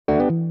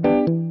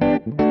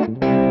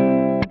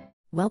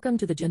Welcome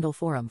to the Jindal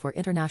Forum for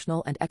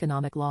International and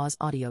Economic Laws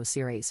audio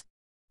series.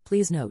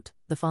 Please note,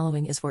 the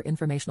following is for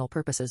informational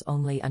purposes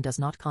only and does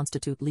not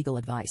constitute legal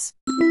advice.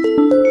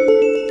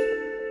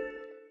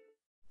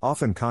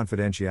 Often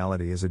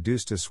confidentiality is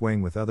adduced to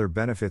swing with other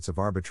benefits of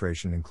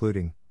arbitration,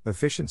 including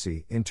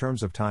efficiency in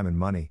terms of time and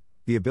money,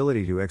 the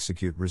ability to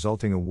execute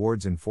resulting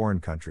awards in foreign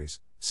countries,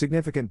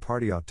 significant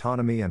party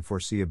autonomy, and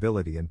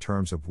foreseeability in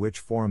terms of which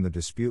forum the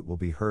dispute will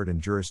be heard,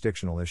 and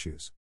jurisdictional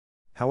issues.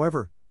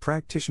 However,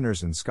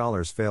 practitioners and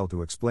scholars fail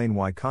to explain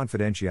why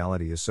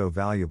confidentiality is so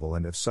valuable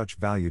and if such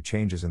value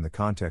changes in the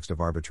context of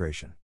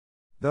arbitration.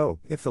 Though,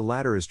 if the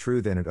latter is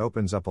true, then it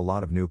opens up a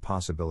lot of new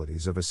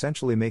possibilities of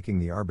essentially making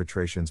the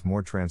arbitrations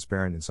more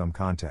transparent in some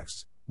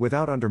contexts,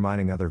 without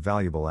undermining other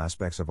valuable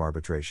aspects of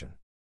arbitration.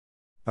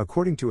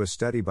 According to a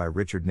study by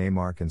Richard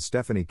Neymark and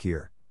Stephanie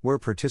Keir, where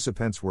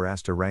participants were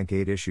asked to rank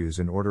 8 issues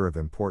in order of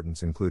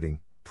importance,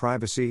 including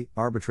privacy,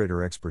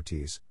 arbitrator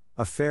expertise,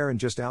 a fair and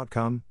just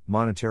outcome,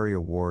 monetary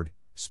award,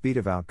 speed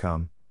of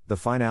outcome, the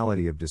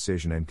finality of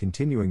decision, and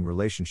continuing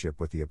relationship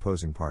with the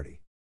opposing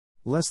party.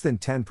 Less than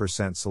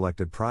 10%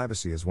 selected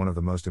privacy as one of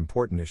the most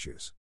important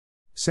issues.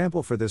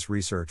 Sample for this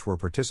research were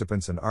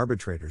participants and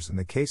arbitrators in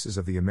the cases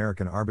of the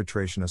American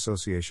Arbitration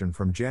Association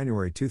from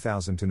January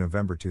 2000 to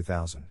November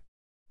 2000.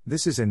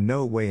 This is in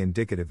no way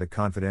indicative that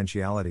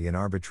confidentiality in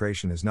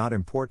arbitration is not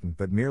important,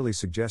 but merely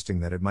suggesting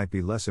that it might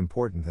be less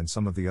important than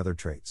some of the other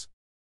traits.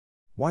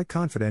 Why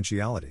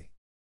confidentiality?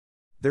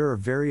 There are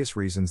various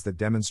reasons that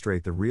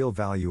demonstrate the real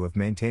value of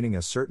maintaining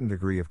a certain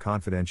degree of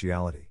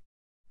confidentiality.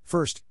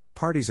 First,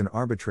 parties in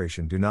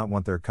arbitration do not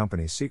want their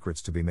company's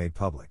secrets to be made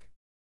public.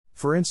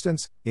 For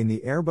instance, in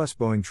the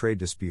Airbus-Boeing trade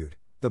dispute,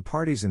 the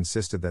parties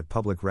insisted that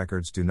public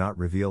records do not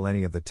reveal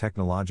any of the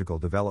technological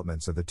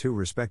developments of the two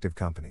respective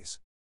companies.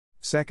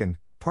 Second,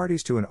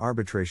 parties to an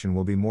arbitration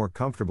will be more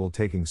comfortable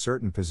taking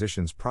certain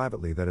positions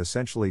privately that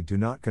essentially do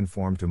not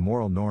conform to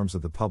moral norms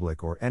of the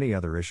public or any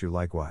other issue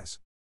likewise.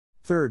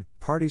 Third,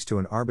 parties to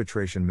an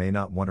arbitration may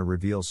not want to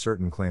reveal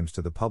certain claims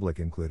to the public,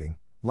 including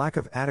lack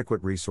of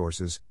adequate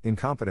resources,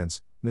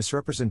 incompetence,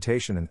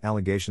 misrepresentation, and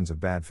allegations of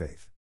bad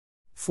faith.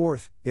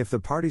 Fourth, if the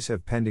parties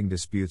have pending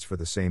disputes for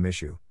the same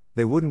issue,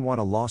 they wouldn't want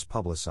a loss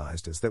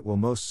publicized, as that will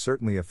most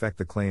certainly affect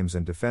the claims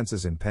and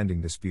defenses in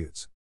pending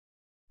disputes.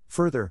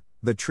 Further,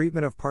 the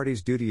treatment of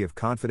parties' duty of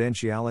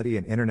confidentiality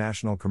in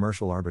international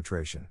commercial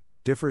arbitration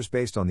differs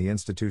based on the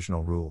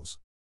institutional rules.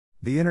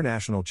 The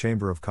International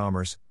Chamber of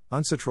Commerce,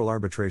 UNCITRAL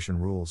arbitration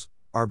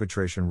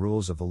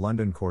rules of the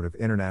London Court of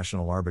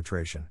International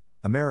Arbitration,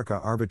 America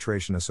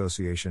Arbitration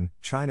Association,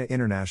 China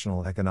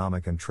International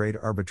Economic and Trade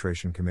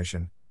Arbitration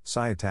Commission,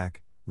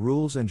 CIATAC,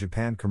 rules, and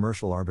Japan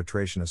Commercial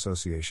Arbitration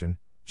Association,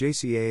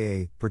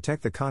 JCAA,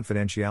 protect the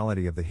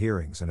confidentiality of the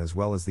hearings and as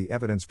well as the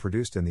evidence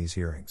produced in these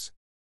hearings.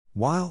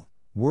 While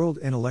World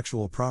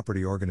Intellectual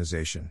Property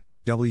Organization,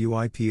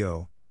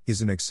 WIPO,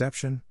 is an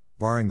exception,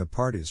 barring the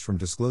parties from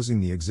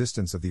disclosing the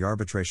existence of the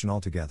arbitration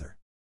altogether.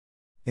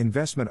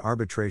 Investment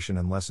arbitration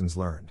and lessons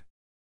learned.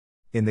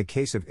 In the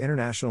case of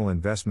international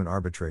investment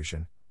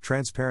arbitration,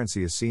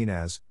 transparency is seen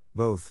as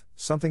both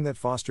something that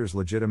fosters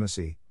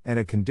legitimacy and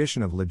a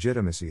condition of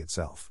legitimacy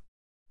itself.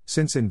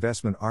 Since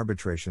investment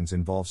arbitrations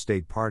involve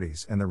state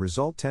parties and the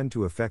result tend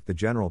to affect the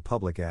general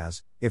public,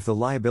 as if the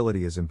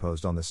liability is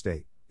imposed on the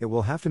state, it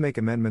will have to make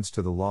amendments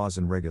to the laws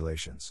and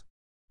regulations.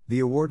 The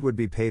award would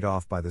be paid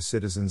off by the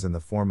citizens in the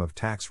form of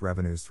tax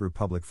revenues through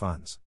public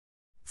funds.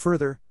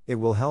 Further, it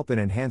will help in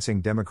enhancing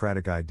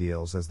democratic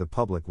ideals, as the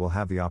public will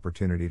have the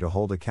opportunity to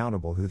hold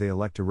accountable who they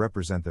elect to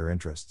represent their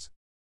interests.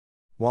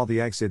 While the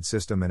ICSID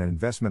system and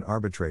investment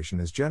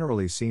arbitration is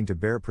generally seen to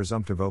bear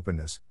presumptive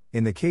openness,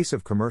 in the case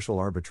of commercial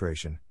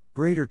arbitration,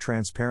 greater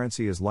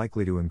transparency is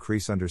likely to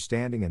increase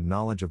understanding and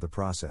knowledge of the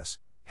process,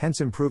 hence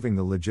improving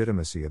the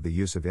legitimacy of the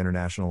use of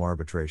international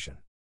arbitration.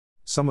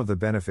 Some of the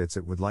benefits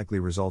it would likely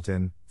result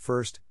in: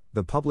 first,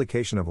 the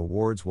publication of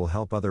awards will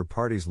help other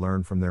parties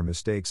learn from their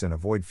mistakes and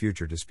avoid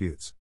future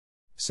disputes.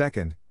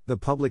 Second, the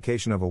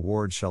publication of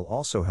awards shall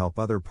also help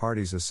other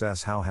parties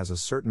assess how has a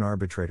certain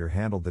arbitrator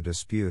handled the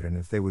dispute and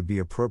if they would be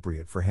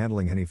appropriate for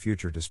handling any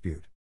future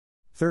dispute.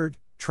 Third,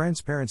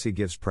 transparency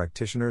gives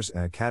practitioners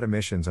and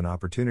academicians an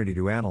opportunity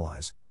to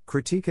analyze,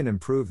 critique, and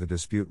improve the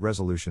dispute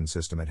resolution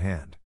system at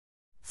hand.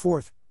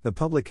 Fourth, the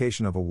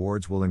publication of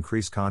awards will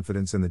increase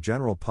confidence in the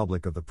general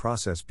public of the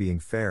process being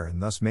fair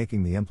and thus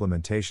making the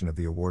implementation of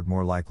the award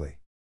more likely.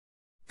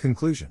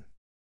 Conclusion.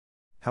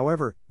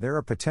 However, there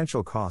are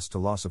potential costs to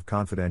loss of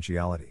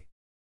confidentiality.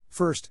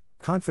 First,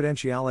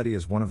 confidentiality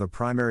is one of the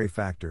primary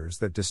factors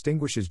that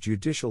distinguishes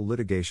judicial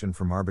litigation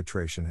from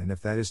arbitration, and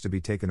if that is to be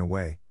taken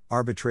away,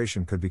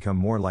 arbitration could become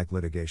more like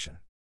litigation.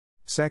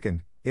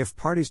 Second, if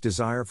parties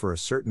desire for a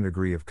certain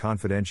degree of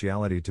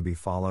confidentiality to be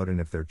followed and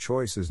if their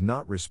choice is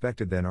not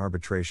respected, then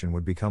arbitration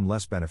would become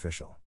less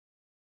beneficial.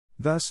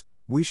 Thus,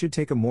 we should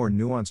take a more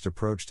nuanced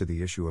approach to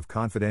the issue of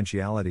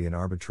confidentiality in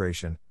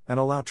arbitration, and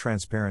allow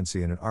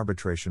transparency in an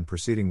arbitration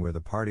proceeding where the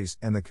parties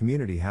and the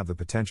community have the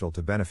potential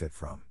to benefit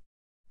from.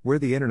 Where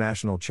the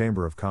International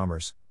Chamber of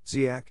Commerce,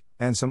 ZIAC,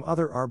 And some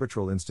other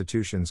arbitral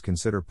institutions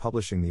consider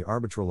publishing the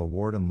arbitral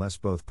award unless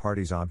both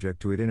parties object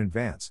to it in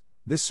advance.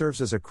 This serves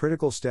as a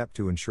critical step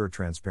to ensure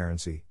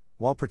transparency,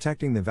 while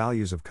protecting the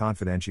values of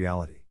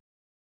confidentiality.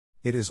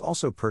 It is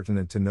also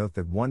pertinent to note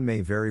that one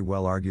may very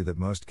well argue that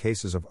most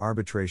cases of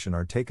arbitration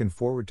are taken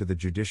forward to the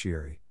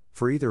judiciary,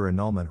 for either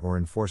annulment or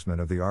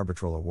enforcement of the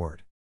arbitral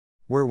award.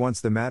 Where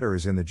once the matter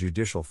is in the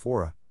judicial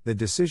fora, the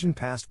decision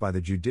passed by the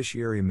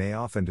judiciary may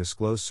often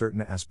disclose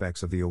certain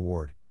aspects of the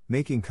award,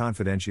 making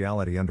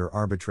confidentiality under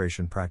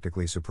arbitration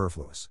practically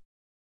superfluous.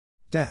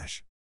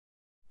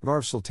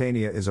 Varv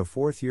Sultania is a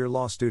fourth-year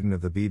law student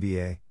of the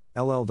BBA,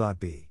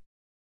 LL.B.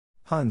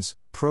 Huns,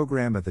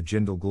 program at the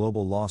Jindal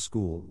Global Law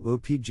School,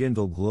 OP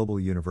Jindal Global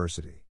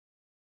University.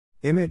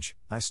 Image,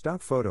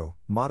 stock photo,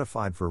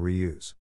 modified for reuse.